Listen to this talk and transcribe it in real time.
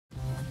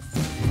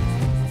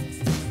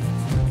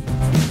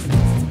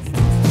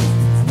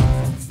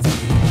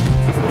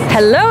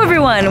Hello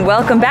everyone,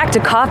 welcome back to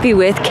Coffee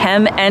with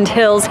Kem and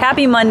Hills.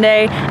 Happy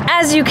Monday.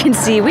 As you can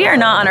see, we are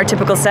not on our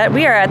typical set.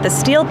 We are at the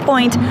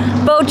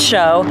Steelepoint boat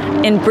show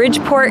in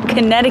Bridgeport,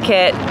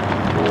 Connecticut.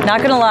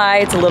 Not gonna lie,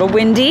 it's a little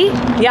windy.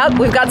 Yep,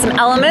 we've got some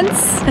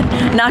elements.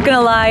 Not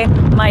gonna lie,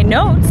 my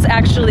notes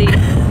actually flew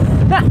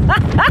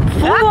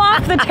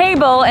off the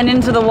table and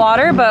into the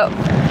water, but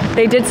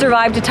they did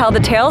survive to tell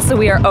the tale, so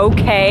we are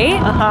okay.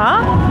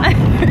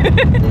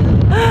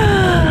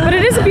 But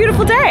it is a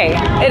beautiful day.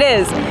 It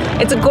is.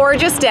 It's a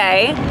gorgeous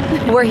day.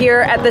 We're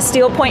here at the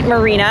Steelepoint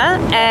Marina,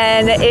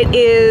 and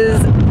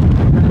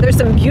there's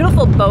some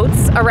beautiful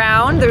boats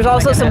around. There's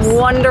also some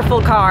wonderful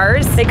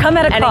cars. They come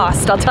at a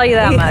cost, I'll tell you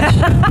that much.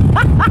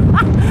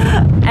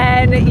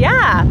 And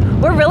yeah,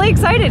 we're really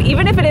excited,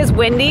 even if it is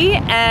windy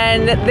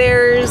and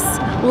there's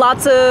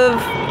lots of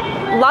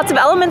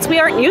elements we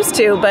aren't used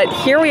to, but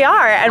here we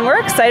are, and we're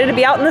excited to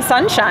be out in the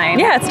sunshine.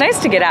 Yeah, it's nice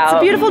to get out.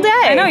 It's a beautiful day.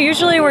 I know,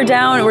 usually we're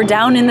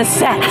down in the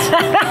set.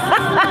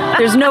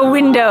 There's no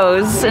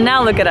windows, and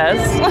now look at us.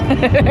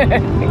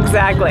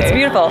 Exactly. It's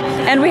beautiful.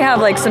 And we have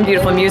like some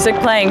beautiful music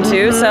playing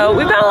too, so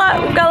we've got a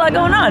lot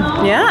going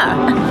on.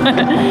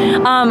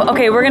 Yeah.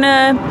 Okay, we're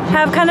gonna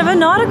have kind of a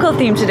nautical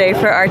theme today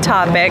for our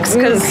topics,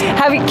 because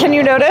can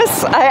you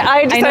notice?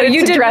 I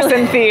decided to dress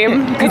in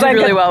theme. You did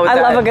really well with that.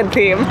 I love a good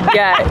theme.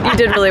 Yeah, you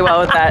did really well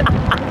with that.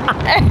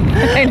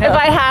 If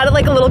I had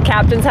like a little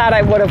captain's hat,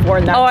 I would have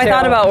worn that too. I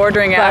thought about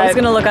ordering it. I was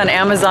gonna look on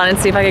Amazon and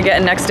see if I could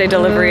get a next day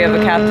delivery of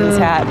a captain's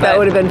hat. That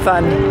would have been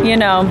fun. You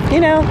know,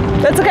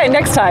 that's okay.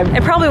 Next time.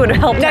 It probably would have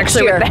helped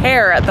actually with the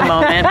hair at the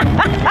moment.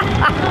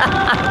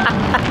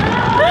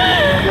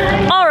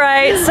 All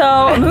right,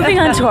 so moving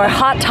on to our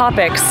hot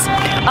topics.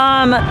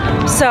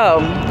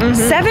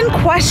 7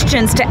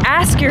 questions to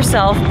ask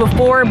yourself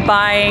before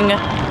buying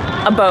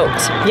a boat.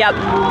 Yep.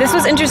 This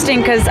was interesting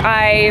because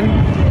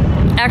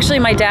actually,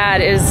 my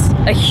dad is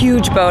a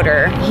huge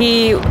boater.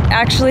 He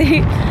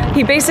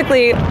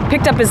basically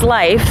picked up his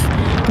life,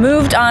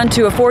 moved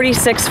onto a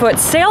 46-foot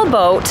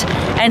sailboat,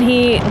 and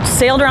he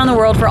sailed around the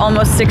world for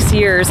almost 6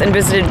 years and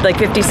visited like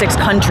 56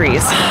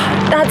 countries.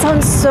 That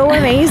sounds so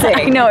amazing.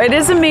 I know, it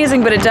is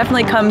amazing, but it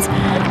definitely comes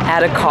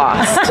at a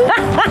cost.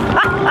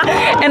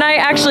 And I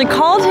actually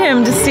called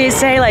him to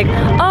say like,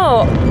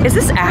 oh, is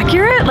this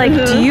accurate? Like,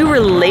 do you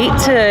relate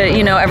to,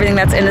 everything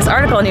that's in this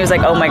article? And he was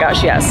like, oh my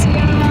gosh, yes.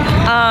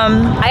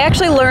 I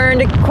actually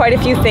learned quite a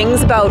few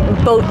things about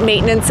boat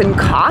maintenance and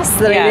costs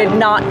that I did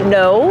not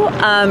know.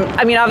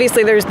 I mean,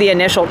 obviously there's the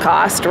initial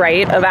cost,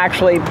 right, of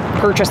actually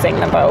purchasing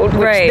the boat,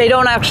 which they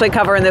don't actually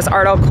cover in this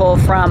article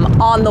from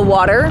On the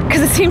Water.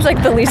 Because it seems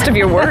like the least of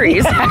your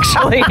worries,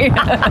 actually.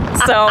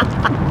 So.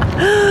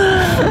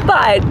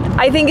 But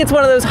I think it's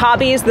one of those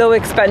hobbies, though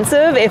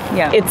expensive, if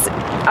it's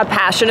a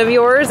passion of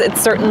yours,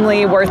 it's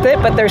certainly worth it,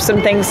 but there's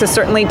some things to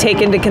certainly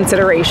take into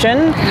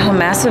consideration. Oh,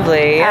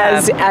 massively.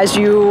 As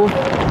you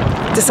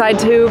decide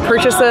to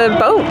purchase a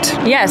boat.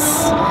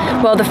 Yes.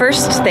 Well, the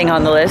first thing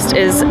on the list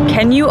is,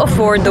 can you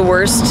afford the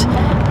worst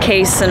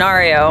case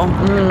scenario?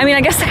 I mean,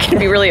 I guess that can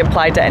be really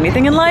applied to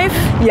anything in life.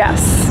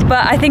 Yes.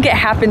 But I think it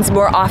happens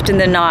more often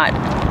than not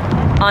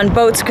on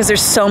boats because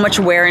there's so much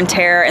wear and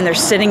tear, and they're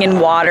sitting in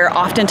water,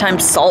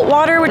 oftentimes salt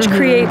water, which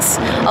creates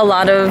a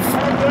lot of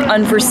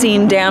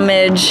unforeseen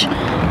damage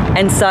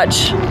and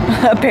such,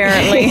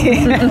 apparently.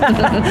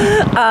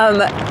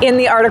 In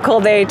the article,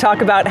 they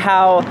talk about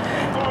how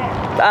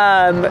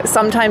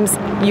sometimes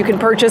you can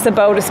purchase a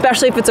boat,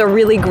 especially if it's a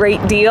really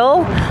great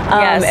deal,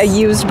 a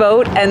used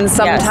boat, and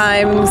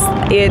sometimes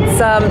it's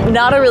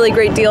not a really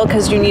great deal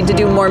because you need to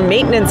do more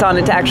maintenance on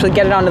it to actually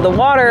get it onto the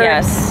water.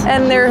 Yes.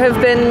 And there have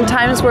been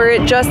times where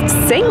it just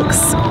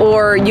sinks,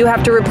 or you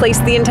have to replace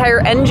the entire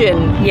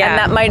engine. Yeah. And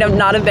that might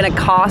not have been a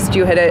cost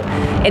you had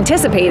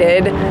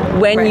anticipated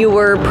when you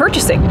were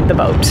purchasing the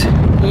boat.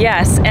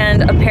 Yes,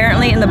 and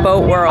apparently in the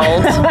boat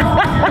world,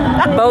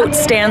 BOAT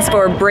stands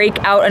for break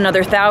out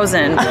another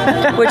 1,000,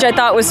 which I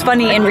thought was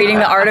funny in reading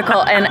the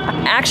article. And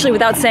actually,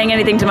 without saying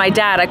anything to my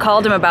dad, I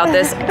called him about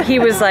this. He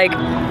was like,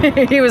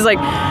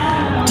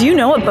 do you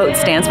know what BOAT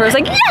stands for? I was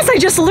like, yes, I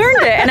just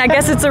learned it. And I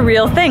guess it's a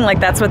real thing, like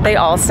that's what they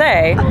all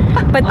say.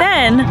 But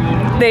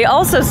then they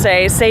also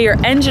say your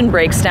engine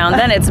breaks down,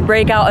 then it's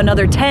break out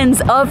another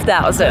tens of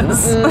thousands.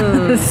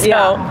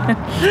 So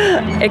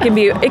it can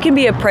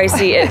be a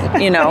pricey,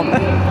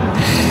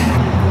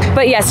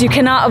 But yes, you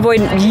cannot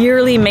avoid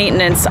yearly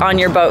maintenance on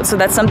your boat, so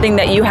that's something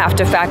that you have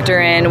to factor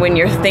in when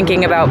you're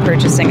thinking about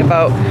purchasing a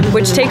boat,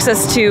 which takes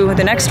us to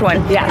the next one.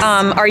 Yes.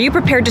 Are you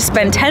prepared to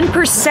spend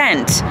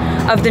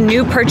 10% of the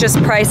new purchase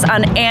price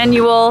on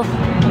annual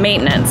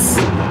maintenance?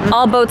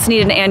 All boats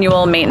need an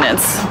annual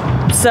maintenance.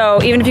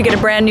 So even if you get a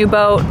brand new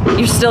boat,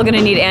 you're still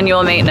gonna need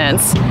annual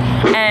maintenance.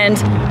 And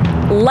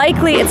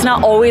likely it's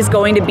not always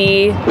going to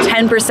be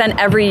 10%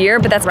 every year,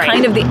 but that's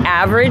kind of the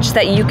average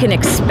that you can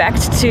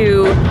expect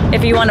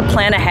if you want to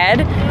plan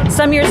ahead.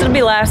 Some years it'll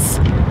be less.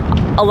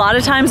 A lot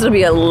of times it'll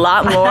be a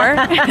lot more,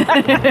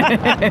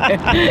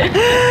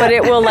 but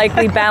it will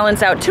likely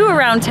balance out to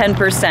around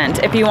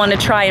 10% if you want to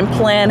try and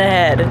plan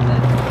ahead.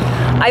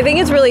 I think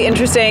it's really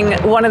interesting.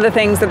 One of the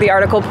things that the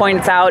article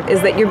points out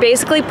is that you're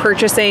basically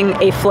purchasing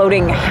a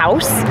floating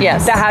house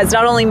Yes. that has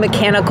not only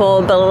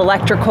mechanical but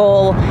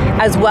electrical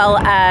as well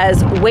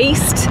as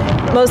waste,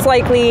 most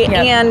likely, Yep.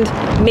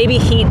 and maybe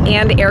heat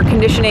and air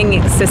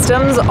conditioning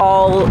systems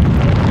all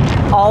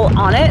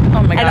on it.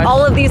 Oh my And gosh.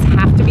 all of these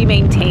have to be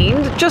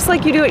maintained just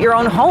like you do at your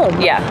own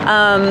home. Yeah.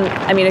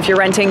 I mean, if you're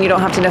renting, you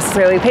don't have to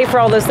necessarily pay for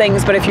all those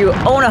things, but if you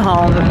own a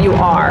home, you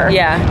are.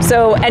 Yeah.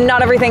 So, and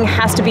not everything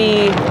has to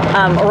be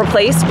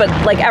replaced, but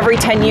like every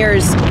 10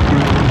 years,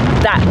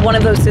 that one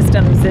of those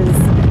systems is,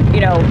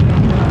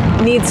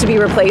 needs to be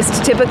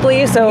replaced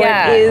typically. So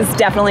Yeah. it is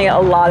definitely a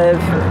lot of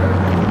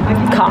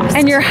cost.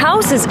 And your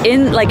house is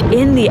in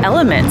the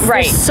elements.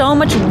 Right. There's so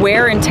much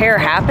wear and tear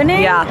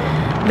happening. Yeah,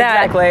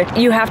 That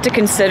exactly. you have to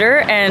consider,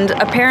 and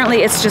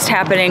apparently it's just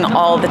happening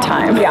all the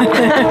time. Yeah.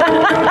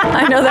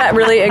 I know that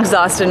really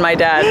exhausted my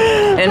dad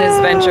in his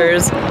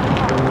ventures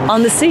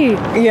on the sea.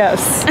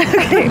 Yes.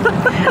 Okay.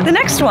 The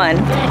next one.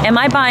 Am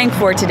I buying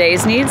for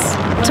today's needs,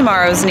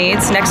 tomorrow's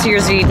needs, next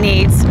year's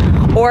needs,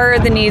 or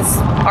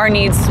our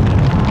needs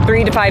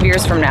 3 to 5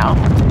 years from now?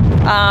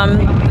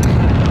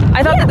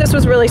 I thought that this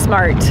was really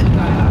smart.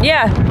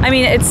 Yeah, I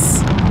mean,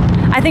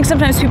 I think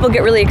sometimes people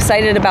get really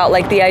excited about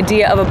like the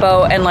idea of a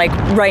boat and like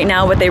right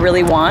now what they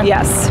really want.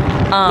 Yes.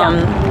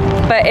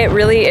 But it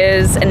really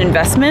is an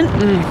investment,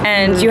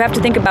 and you have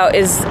to think about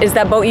is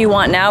that boat you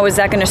want now, is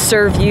that going to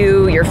serve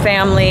you, your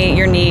family,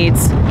 your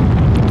needs,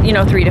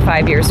 3 to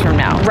 5 years from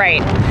now?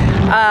 Right.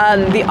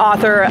 The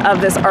author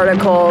of this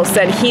article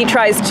said he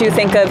tries to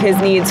think of his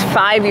needs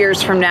 5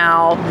 years from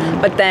now,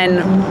 but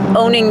then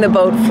owning the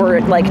boat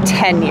for like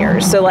 10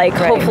 years. So like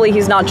hopefully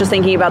he's not just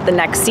thinking about the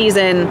next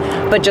season,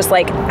 but just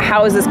like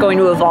how is this going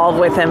to evolve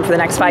with him for the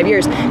next 5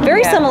 years?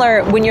 Very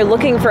similar when you're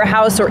looking for a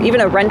house or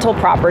even a rental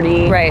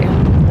property. Right.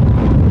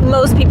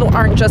 Most people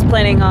aren't just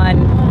planning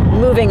on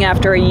moving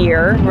after a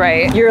year.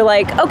 Right. You're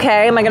like,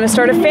 okay, am I going to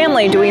start a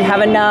family? Do we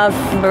have enough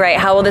Right.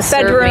 How will this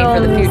serve me bedrooms,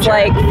 for the future?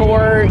 like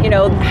for,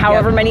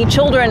 however many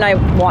children I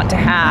want to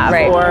have,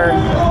 Right. or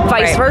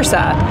vice Right.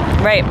 versa.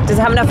 Right. Does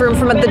it have enough room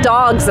for the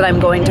dogs that I'm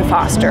going to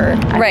foster?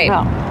 I Right.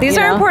 don't know, These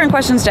are important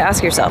questions to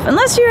ask yourself.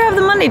 Unless you have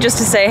the money just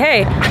to say,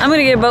 hey, I'm going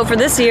to get a boat for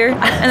this year,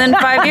 and then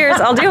 5 years,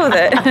 I'll deal with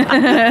it.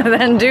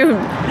 Then do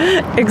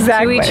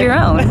Exactly. to each your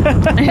own.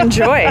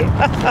 Enjoy.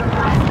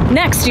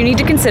 Next, you need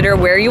to consider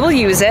where you will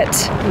use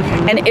it,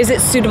 and is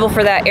it suitable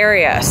for that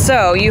area.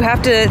 So you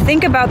have to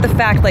think about the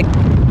fact, like,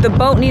 the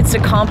boat needs to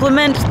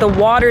complement the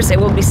waters it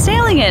will be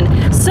sailing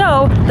in.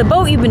 So the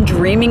boat you've been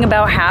dreaming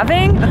about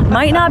having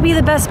might not be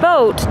the best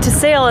boat to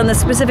sail in the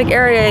specific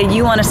area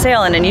you want to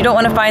sail in, and you don't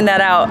want to find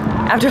that out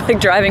after like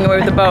driving away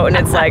with the boat and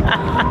it's like,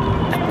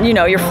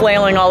 you're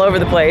flailing all over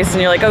the place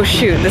and you're like, oh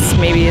shoot, this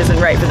maybe isn't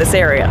right for this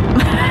area.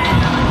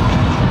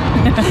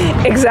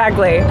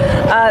 Exactly.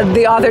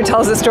 The author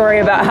tells a story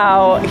about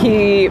how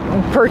he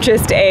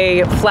purchased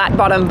a flat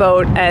bottom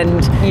boat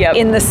and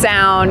in the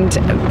Sound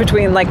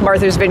between like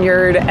Martha's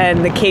Vineyard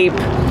and the Cape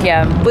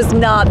was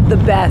not the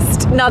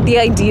best, not the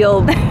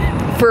ideal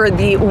for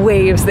the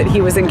waves that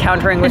he was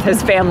encountering with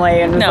his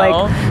family, and was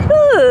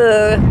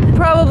like,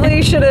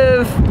 probably should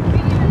have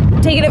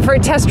taken it for a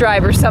test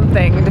drive or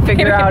something to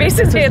figure out if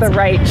this was the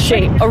right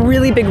shape. A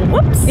really big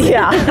whoops.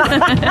 Yeah.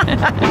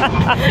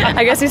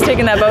 I guess he's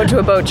taking that boat to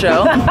a boat show.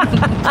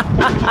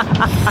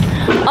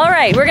 All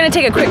right, we're going to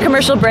take a quick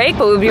commercial break,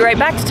 but we'll be right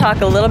back to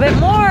talk a little bit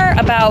more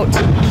about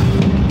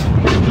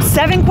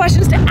 7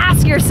 questions to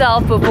ask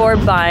yourself before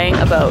buying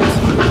a boat.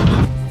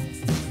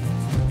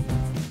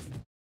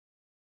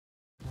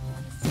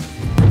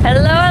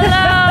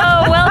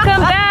 Hello,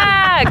 welcome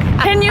back.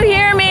 Can you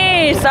hear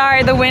me?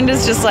 Sorry, the wind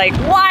is just like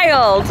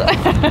wild.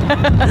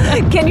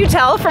 Can you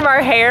tell from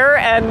our hair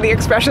and the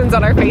expressions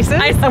on our faces?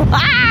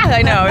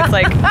 I know, it's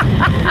like,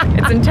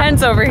 it's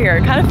intense over here.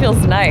 It kind of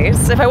feels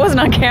nice. If I wasn't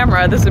on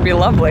camera, this would be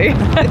lovely.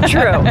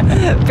 True.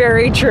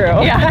 Very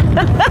true. Yeah.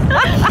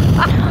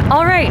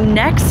 All right,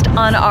 next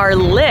on our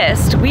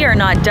list, we are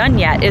not done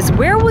yet, is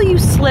where will you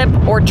slip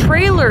or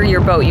trailer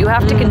your boat? You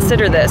have to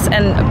consider this.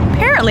 And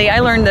apparently, I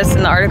learned this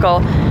in the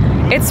article,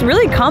 it's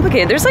really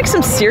complicated. There's like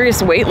some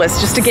serious wait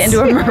lists just to get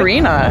into a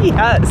marina.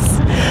 Yes.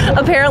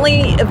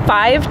 Apparently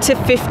 5 to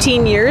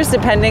 15 years,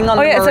 depending on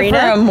the marina.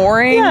 Except for a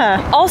mooring.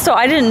 Yeah. Also,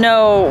 I didn't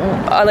know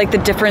like the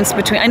difference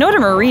between, I know what a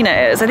marina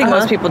is. I think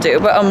most people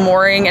do, but a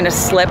mooring and a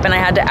slip, and I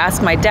had to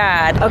ask my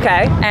dad.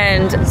 Okay.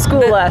 And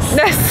School us.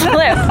 The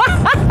slip.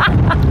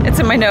 It's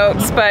in my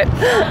notes, but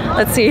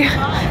let's see.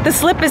 The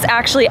slip is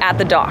actually at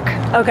the dock.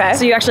 Okay.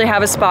 So you actually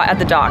have a spot at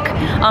the dock.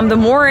 The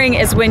mooring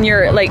is when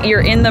you're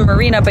in the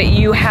marina, but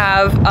you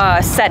have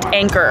a set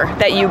anchor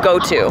that you go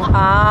to.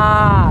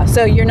 Ah,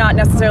 so you're not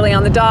necessarily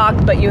on the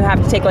dock, but you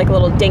have to take like a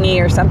little dinghy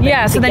or something.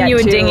 Yeah, so then you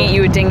would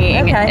dinghy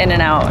in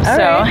and out. All so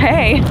right.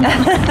 hey,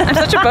 I'm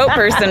such a boat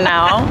person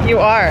now. You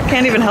are.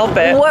 Can't even help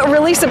it. What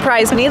really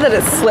surprised me that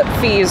its slip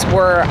fees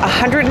were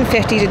 $150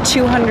 to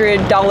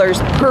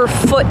 $200 per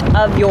foot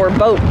of your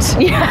boat.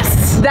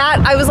 Yes. That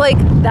I was like,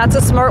 that's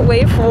a smart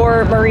way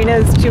for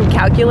marinas to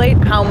calculate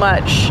how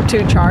much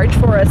to charge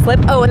for a slip.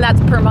 Oh, and that's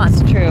per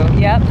month. True.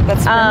 Yep.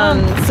 That's per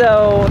month.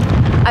 So,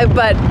 I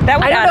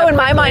don't know. In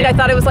my mind, I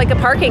thought it was like a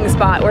parking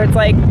spot where it's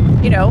like,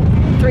 you know,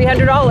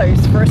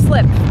 $300 for a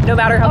slip, no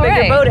matter how big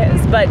your boat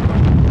is. But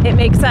it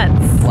makes sense.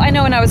 Well, I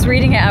know when I was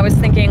reading it, I was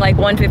thinking like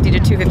 $150 to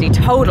 $250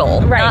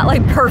 total, not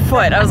like per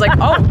foot. I was like,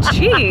 oh,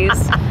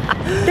 geez.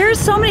 There's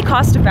so many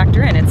costs to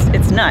factor in.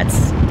 It's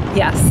nuts.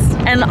 Yes.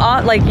 And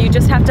like you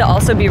just have to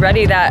also be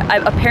ready that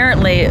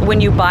apparently when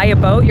you buy a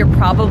boat, you're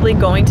probably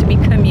going to be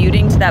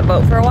commuting to that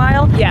boat for a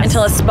while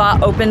until a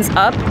spot opens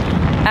up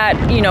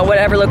at, you know,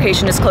 whatever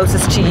location is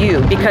closest to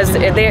you, because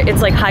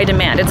it's like high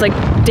demand. It's like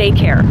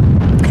daycare.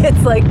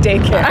 It's like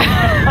daycare.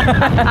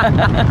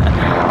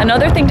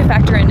 Another thing to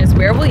factor in is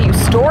where will you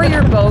store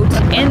your boat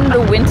in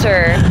the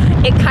winter?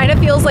 It kind of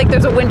feels like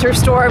there's a winter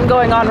storm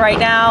going on right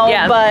now.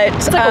 Yeah, but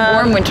it's like a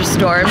warm winter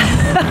storm.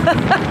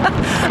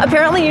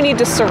 Apparently you need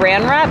to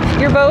saran wrap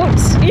your boat.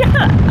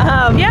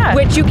 Yeah.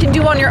 Which you can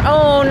do on your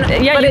own.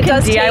 Yeah, but you it can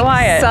does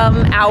DIY take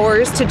some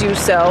hours to do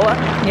so.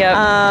 Yeah.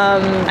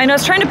 I know, I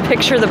was trying to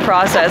picture the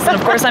process, and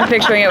of course I'm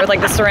picturing it with like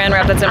the saran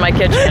wrap that's in my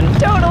kitchen.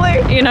 Totally.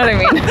 You know what I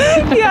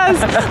mean?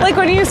 Yes. Like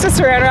when you used to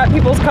saran wrap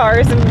people's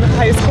cars in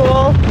high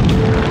school.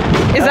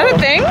 Is that a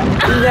thing?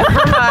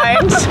 Never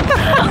mind.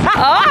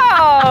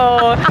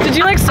 Oh, did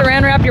you like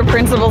saran wrap your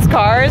principal's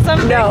car or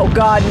something? No,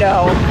 God,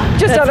 no.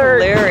 Just That's other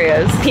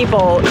hilarious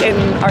people in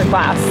our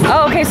class.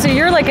 Oh, okay, so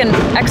you're like an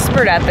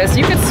expert at this.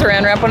 You could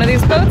saran wrap one of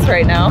these boats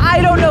right now. I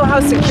don't know how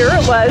secure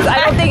it was.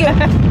 I don't think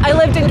I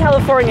lived in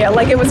California.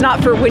 Like, it was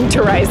not for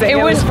winterizing. It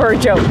was for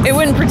jokes. It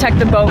wouldn't protect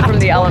the boat from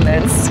the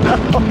elements.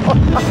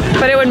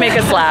 But it would make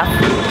us laugh.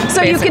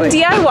 So basically.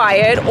 You can DIY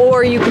it,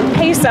 or you can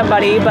pay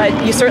somebody, but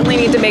you certainly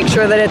need to make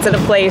sure that it's in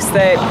a place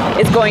that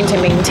is going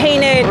to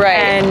maintain it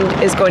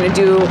and is going to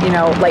do, you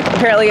know, like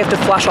apparently you have to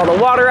flush all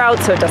the water out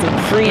so it doesn't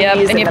freeze. Yep,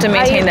 and you have to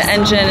maintain the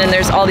engine, and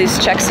there's all these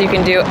checks you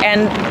can do.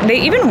 And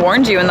they even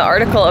warned you in the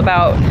article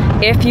about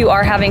if you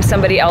are having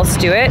somebody else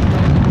do it,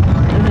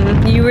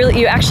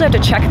 you actually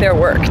have to check their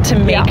work to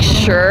make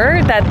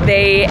sure that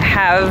they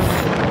have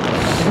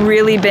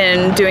really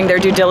been doing their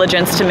due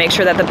diligence to make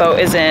sure that the boat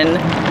is in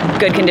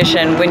good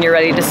condition when you're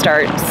ready to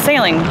start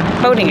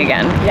boating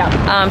again.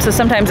 Yeah. So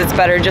sometimes it's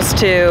better just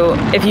to,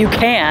 if you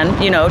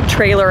can, you know,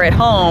 trailer it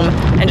home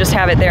and just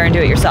have it there and do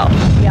it yourself.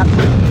 Yeah.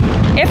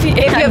 If you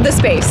have the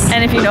space.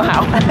 And if you know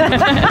how.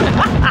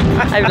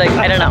 I'd be like,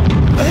 I don't know.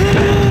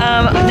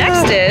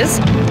 Next is,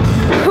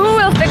 who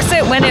will fix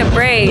it when it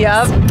breaks?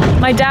 Yep.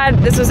 My dad,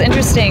 this was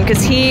interesting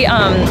because he,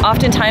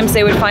 oftentimes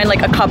they would find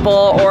like a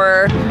couple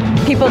or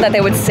people that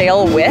they would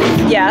sail with.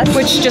 Yes.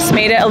 Which just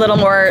made it a little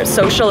more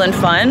social and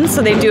fun.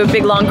 So they'd do a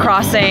big long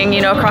crossing,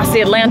 you know, across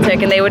the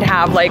Atlantic, and they would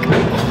have like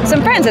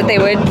some friends that they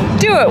would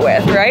do it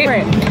with, right?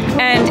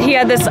 And he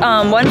had this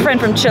one friend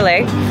from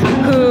Chile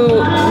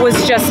who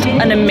was just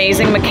an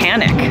amazing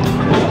mechanic.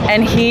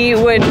 And he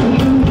would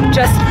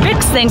just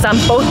fix things on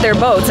both their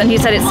boats, and he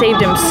said it saved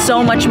him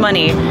so much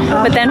money.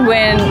 But then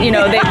when, you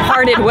know, they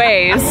parted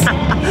ways,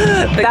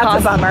 the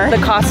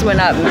cost went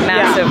up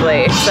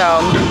massively.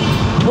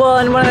 Well,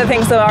 and one of the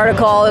things the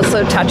article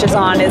also touches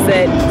on is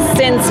that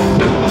since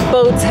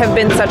boats have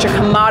been such a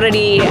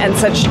commodity and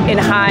such in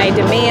high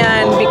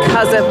demand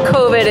because of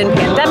COVID and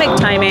pandemic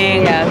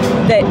timing,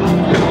 that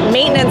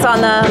maintenance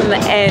on them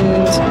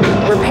and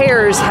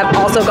repairs have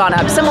also gone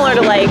up. Similar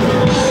to like,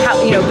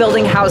 how, you know,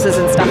 building houses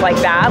and stuff like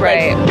that.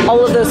 Right. Like,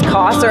 all of those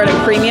costs are at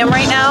a premium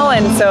right now,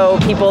 and so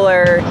people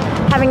are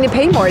having to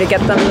pay more to get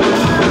them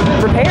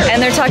repaired.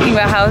 And they're talking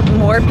about how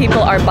more people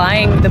are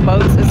buying the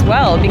boats as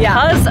well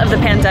because of the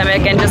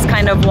pandemic and just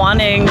kind of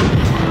wanting,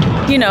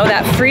 you know,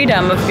 that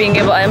freedom of being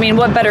able, I mean,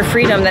 what better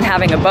freedom than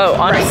having a boat,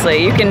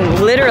 honestly. You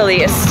can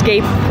literally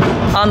escape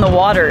on the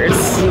waters.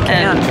 You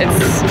can. And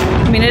it's,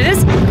 I mean, it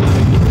is,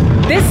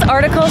 this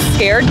article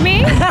scared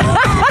me.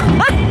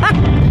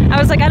 I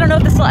was like, I don't know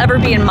if this will ever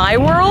be in my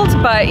world,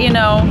 but, you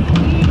know,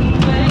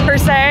 per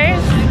se.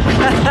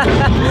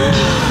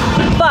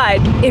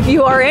 But if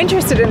you are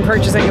interested in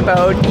purchasing a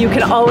boat, you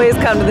can always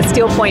come to the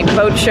Steelepoint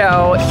Boat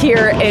Show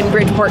here in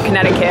Bridgeport,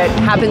 Connecticut. It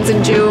happens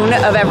in June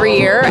of every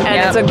year, and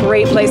it's a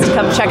great place to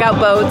come check out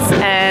boats.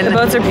 And the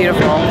boats are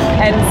beautiful.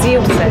 And see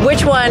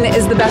which one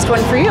is the best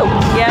one for you.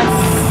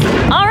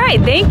 Yes. All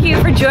right, thank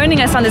you for joining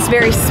us on this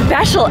very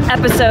special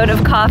episode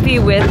of Coffee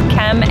with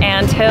Kem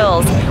and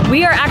Hills.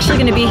 We are actually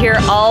going to be here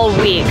all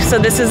week, so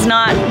this is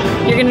not,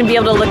 you're going to be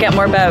able to look at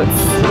more boats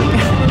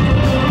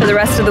for the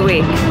rest of the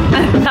week.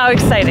 How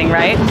exciting,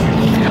 right?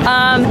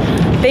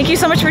 Thank you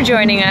so much for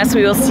joining us.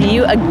 We will see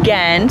you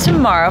again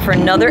tomorrow for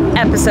another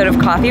episode of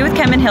Coffee with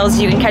Kem and Hills.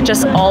 You can catch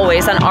us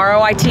always on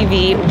ROI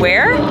TV.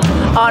 Where?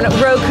 On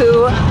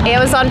Roku,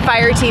 Amazon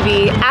Fire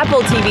TV,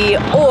 Apple TV,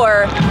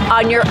 or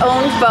on your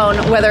own phone,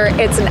 whether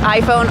it's an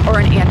iPhone or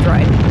an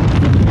Android.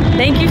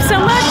 Thank you so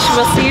much.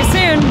 We'll see you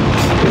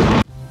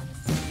soon.